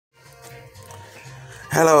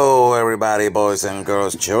Hello, everybody, boys and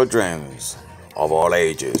girls, childrens of all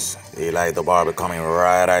ages. Eli the Barber coming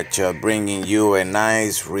right at you, bringing you a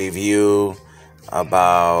nice review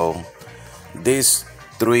about these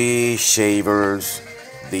three shavers: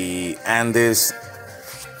 the Andis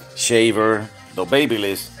shaver, the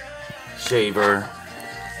Babyliss shaver,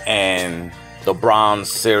 and the Braun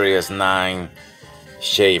Serius-9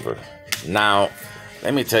 shaver. Now,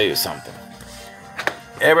 let me tell you something.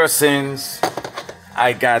 Ever since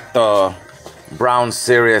I got the Braun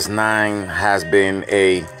Serius-9 has been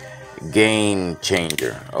a game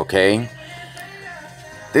changer, okay?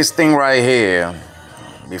 This thing right here,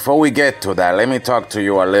 before we get to that, let me talk to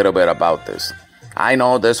you a little bit about this. I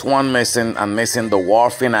know there's one missing. I'm missing the war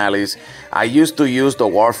finales. I used to use the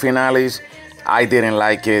war finales. I didn't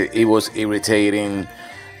like it. It was irritating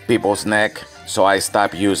people's neck, so I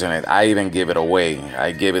stopped using it. I even give it away.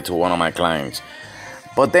 I gave it to one of my clients.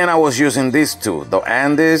 But then I was using these two, the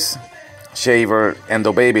Andis shaver and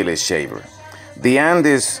the Babyliss shaver. The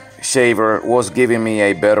Andis shaver was giving me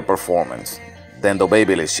a better performance than the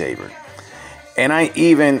Babyliss shaver. And I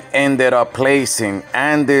even ended up placing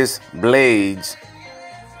Andis blades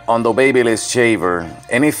on the Babyliss shaver,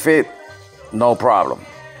 and it fit no problem.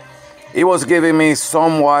 It was giving me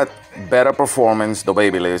somewhat better performance, the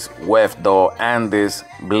Babyliss, with the Andis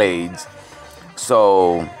blades.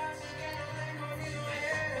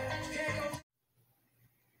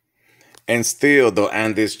 And still, the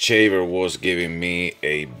Andis shaver was giving me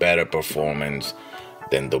a better performance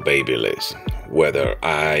than the Babyliss, whether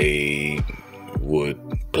I would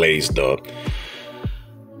place the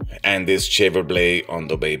Andis shaver blade on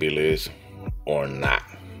the Babyliss or not.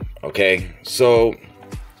 Okay, so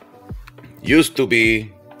used to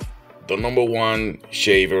be the number one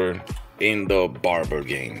shaver in the barber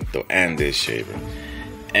game, the Andis shaver,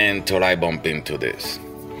 until I bump into this.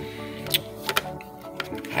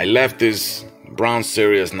 I left this Braun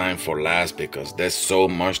Serius-9 for last because there's so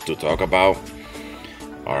much to talk about.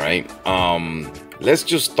 All right, let's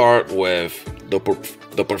just start with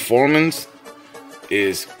the performance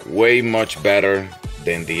is way much better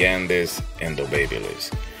than the Andis and the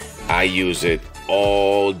Babyliss. I use it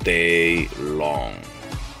all day long.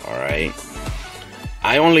 All right,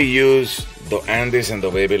 I only use the Andis and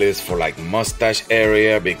the Babyliss for like mustache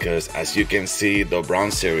area because, as you can see, the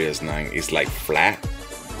Braun Serius-9 is like flat.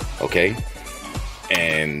 Okay,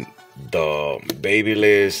 and the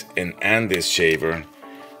Babyliss and Andis shaver,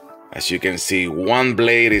 as you can see, one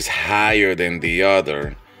blade is higher than the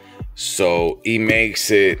other, so it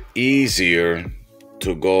makes it easier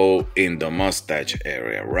to go in the mustache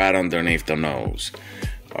area, right underneath the nose.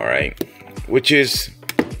 All right, which is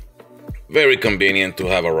very convenient to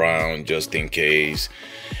have around just in case.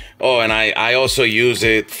 Oh, and I also use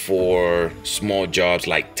it for small jobs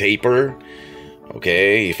like taper.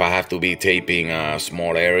 Okay, if I have to be taping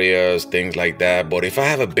small areas, things like that. But if I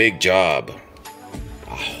have a big job,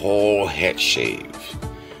 a whole head shave,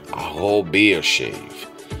 a whole beard shave,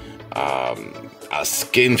 a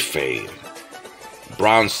skin fade,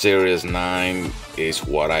 Braun Serius-9 is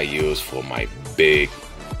what I use for my big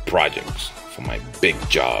projects, for my big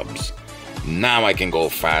jobs. Now I can go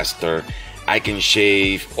faster. I can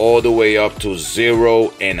shave all the way up to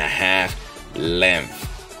 0.5 length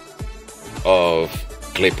of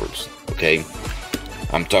clippers. Okay,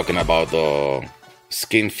 I'm talking about the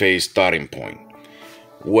skin fade starting point.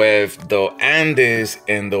 With the Andis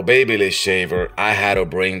and the Babyliss shaver, I had to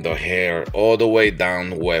bring the hair all the way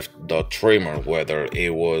down with the trimmer, whether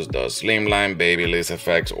it was the Slimline, Babyliss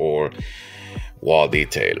Effects, or Wall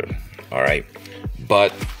Detailer. All right,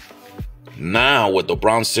 but now with the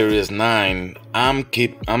Braun Serius-9,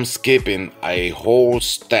 I'm skipping a whole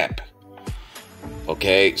step.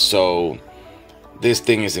 Okay, so this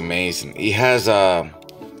thing is amazing. It has a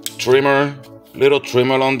trimmer, little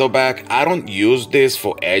trimmer on the back. I don't use this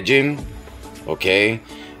for edging, okay?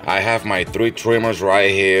 I have my 3 trimmers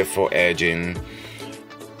right here for edging.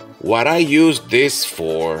 What I use this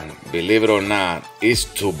for, believe it or not, is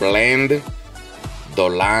to blend the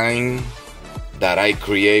line that I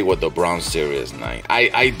create with the Braun Serius-9.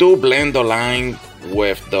 I do blend the line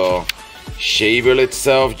with the shaver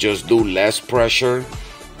itself, just do less pressure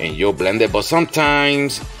and you'll blend it. But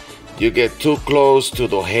sometimes you get too close to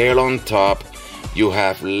the hair on top, you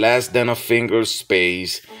have less than a finger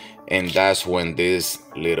space, and that's when this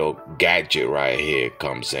little gadget right here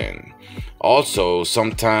comes in. Also,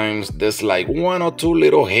 sometimes there's like 1 or 2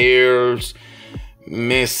 little hairs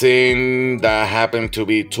missing that happen to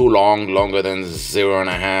be too long, longer than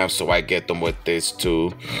 0.5, so I get them with this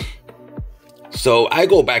too. So I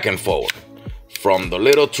go back and forth from the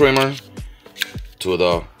little trimmer to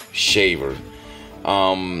the shaver.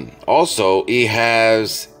 Also, it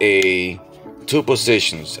has a two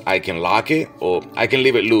positions. I can lock it or I can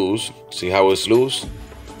leave it loose. See how it's loose?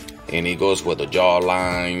 And it goes with the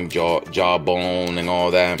jawline, jawbone and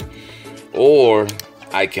all that. Or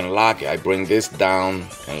I can lock it. I bring this down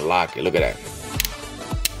and lock it. Look at that.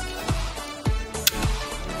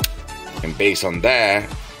 And based on that,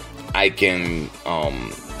 I can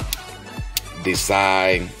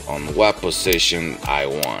decide on what position I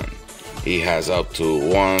want. It has up to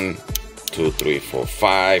 1, 2, 3, 4,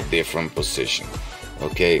 5 different positions.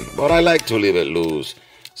 Okay, but I like to leave it loose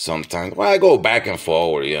sometimes. Well, I go back and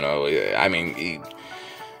forward, you know. I mean,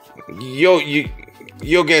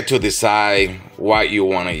 you'll get to decide what you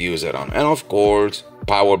want to use it on. And of course,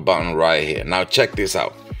 power button right here. Now check this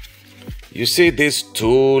out. You see these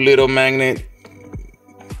two little magnets?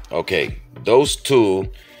 Okay, those two,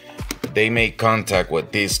 they make contact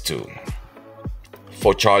with these two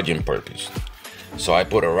for charging purpose. So I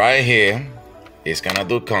put it right here. It's gonna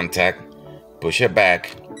do contact, push it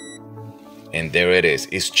back, and there it is.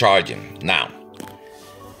 It's charging. Now,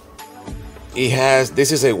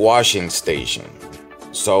 this is a washing station.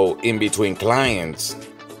 So in between clients,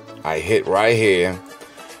 I hit right here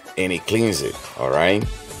and it cleans it, all right?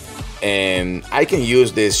 And I can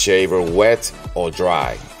use this shaver wet or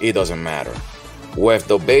dry. It doesn't matter. With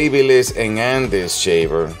the Babyliss and Andis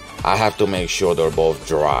shaver, I have to make sure they're both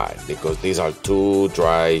dry because these are two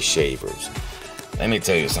dry shavers. Let me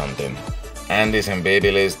tell you something. Andis and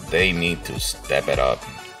Babyliss, they need to step it up.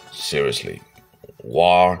 Seriously.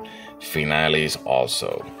 War finales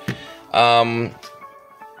also.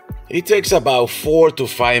 It takes about 4 to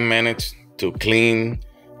 5 minutes to clean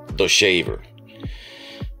the shaver.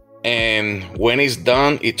 And when it's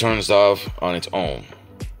done, it turns off on its own.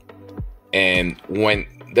 And when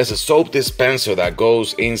there's a soap dispenser that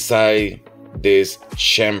goes inside this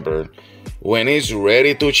chamber, when it's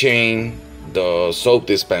ready to change the soap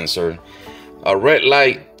dispenser, a red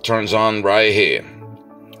light turns on right here.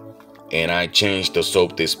 And I change the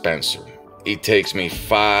soap dispenser. It takes me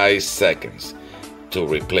 5 seconds to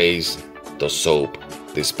replace the soap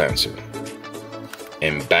dispenser.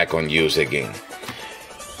 And back on use again.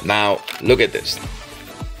 Now, look at this.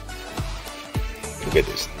 Look at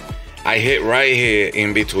this. I hit right here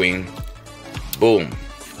in between. Boom.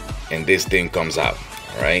 And this thing comes out.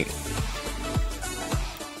 All right.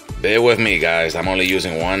 Bear with me, guys. I'm only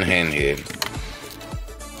using one hand here.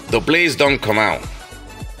 The blades don't come out.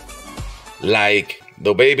 Like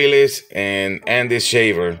the Babyliss and Andis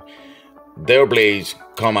shaver, their blades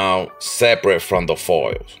come out separate from the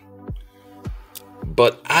foils.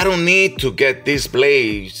 But I don't need to get these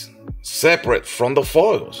blades separate from the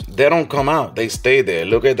foils. They don't come out. They stay there.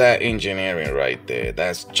 Look at that engineering right there.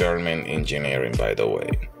 That's German engineering, by the way.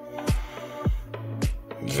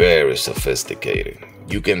 Very sophisticated.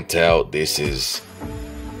 You can tell this is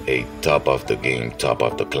a top of the game, top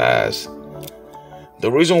of the class.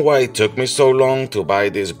 The reason why it took me so long to buy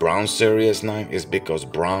this Braun Serius-9 is because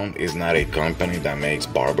Braun is not a company that makes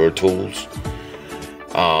barber tools.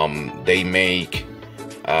 They make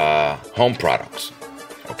home products,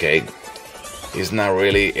 okay? It's not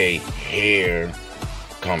really a hair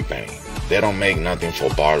company. They don't make nothing for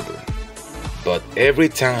barber. But every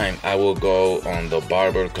time I will go on the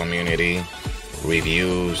barber community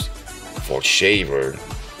reviews for shaver,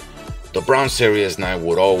 the Braun Serius-9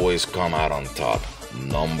 would always come out on top,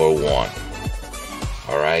 number 1.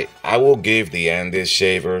 All right, I will give the Andis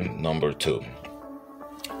shaver number 2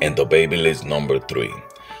 and the Babyliss number 3,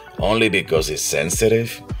 only because it's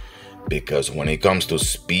sensitive. Because when it comes to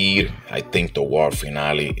speed, I think the War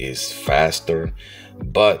Finale is faster,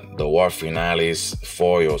 but the War Finale's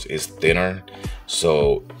foils is thinner,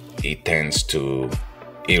 so it tends to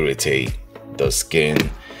irritate the skin.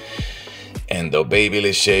 And the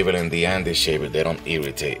Babyliss shaver and the Andis shaver, they don't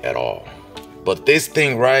irritate at all. But this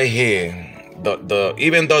thing right here,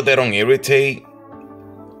 even though they don't irritate,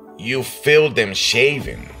 you feel them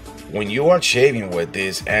shaving. When you are shaving with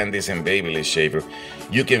this Andis and Babyliss shaver,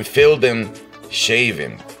 you can feel them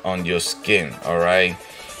shaving on your skin, all right?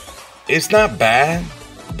 It's not bad,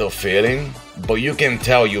 the feeling, but you can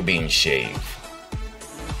tell you're being shaved.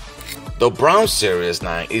 The Braun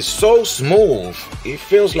Serius-9 is so smooth, it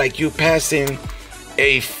feels like you're passing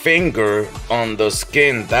a finger on the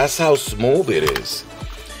skin. That's how smooth it is.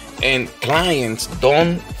 And clients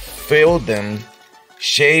don't feel them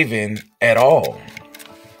shaving at all.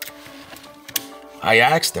 I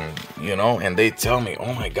asked them, you know, and they tell me,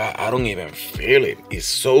 oh my God, I don't even feel it. It's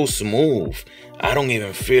so smooth. I don't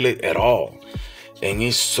even feel it at all. And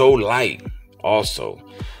it's so light also.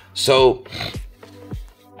 So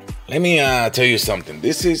let me tell you something.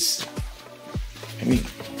 This is Let me,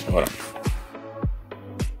 hold on.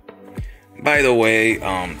 By the way,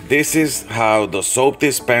 this is how the soap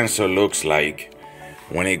dispenser looks like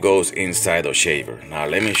when it goes inside the shaver. Now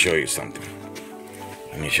let me show you something.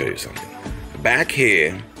 Back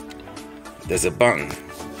here, there's a button.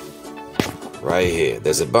 Right here,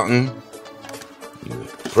 there's a button. You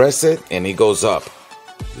press it and it goes up.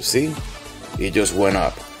 You see? It just went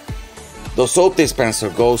up. The soap dispenser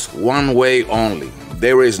goes one way only.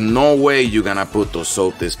 There is no way you're gonna put the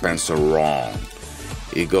soap dispenser wrong.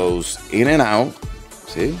 It goes in and out.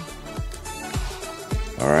 See?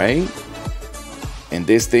 All right. And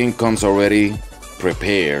this thing comes already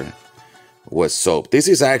prepared with soap. This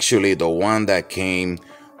is actually the one that came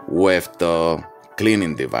with the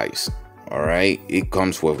cleaning device. All right. It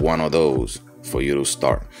comes with one of those for you to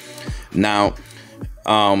start. Now,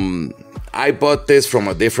 I bought this from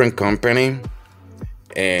a different company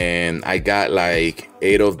and I got like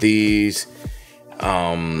 8 of these.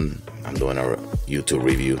 I'm doing a YouTube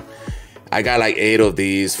review. I got like 8 of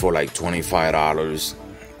these for like $25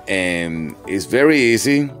 and it's very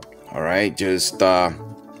easy. All right, just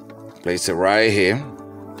place it right here.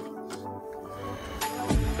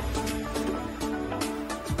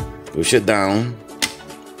 Push it down.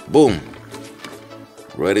 Boom.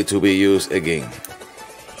 Ready to be used again.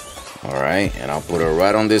 All right, and I'll put it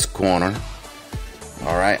right on this corner.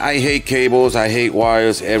 All right, I hate cables, I hate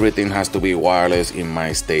wires. Everything has to be wireless in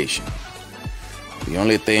my station. The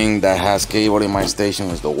only thing that has cable in my station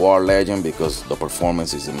is the War Legend because the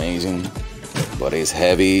performance is amazing, but it's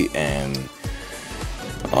heavy and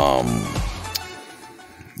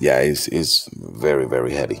yeah, it's very,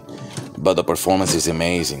 very heavy. But the performance is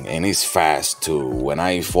amazing and it's fast too. When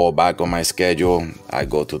I fall back on my schedule, I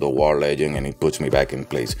go to the War Legend and it puts me back in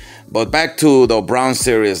place. But back to the Braun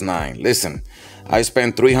Serius-9. Listen, I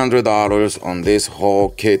spent $300 on this whole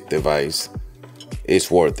kit device.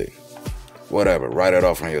 It's worth it. Whatever, write it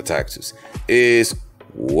off on your taxes. It's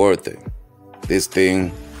worth it. This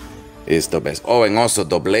thing is the best. Oh, and also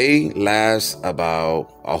the blade lasts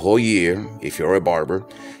about a whole year if you're a barber.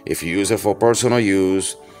 If you use it for personal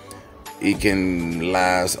use, it can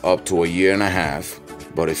last up to a year and a half.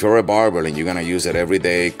 But if you're a barber and you're gonna use it every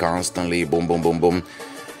day, constantly, boom, boom, boom, boom,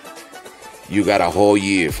 you got a whole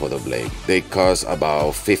year for the blade. They cost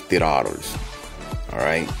about $50. All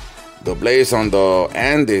right. The blades on the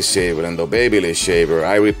Andis shaver and the Babyliss shaver,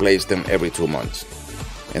 I replace them every 2 months,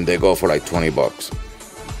 and they go for like 20 bucks.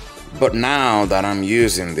 But now that I'm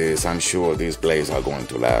using this, I'm sure these blades are going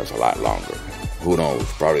to last a lot longer. Who knows?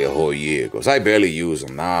 Probably a whole year, because I barely use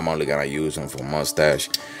them. Now I'm only gonna use them for mustache,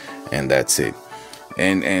 and that's it.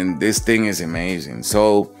 And this thing is amazing.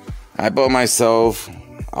 So I bought myself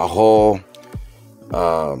a whole.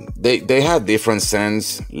 They have different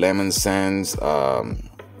scents, lemon scents.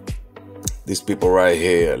 These people right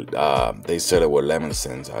here, they sell it with lemon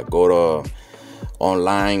scents. I go to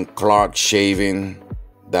online,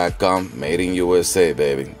 clarkshaving.com, made in USA,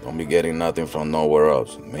 baby. Don't be getting nothing from nowhere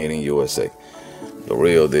else. Made in USA, the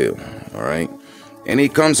real deal. All right, and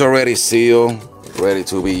it comes already sealed, ready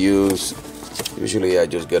to be used. Usually I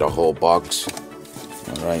just get a whole box.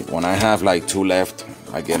 All right, when I have like 2 left,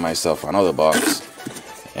 I get myself another box,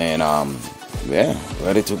 and yeah,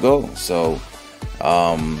 ready to go. So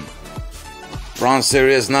Braun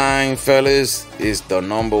Serius-9, fellas, is the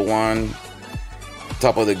 #1,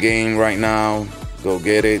 top of the game right now. Go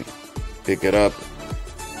get it, pick it up,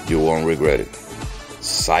 you won't regret it.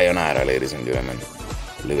 Sayonara, ladies and gentlemen.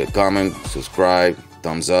 Leave a comment, subscribe,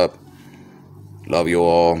 thumbs up. Love you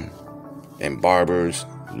all. And barbers,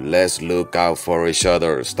 let's look out for each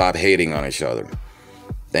other. Stop hating on each other.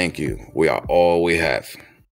 Thank you. We are all we have.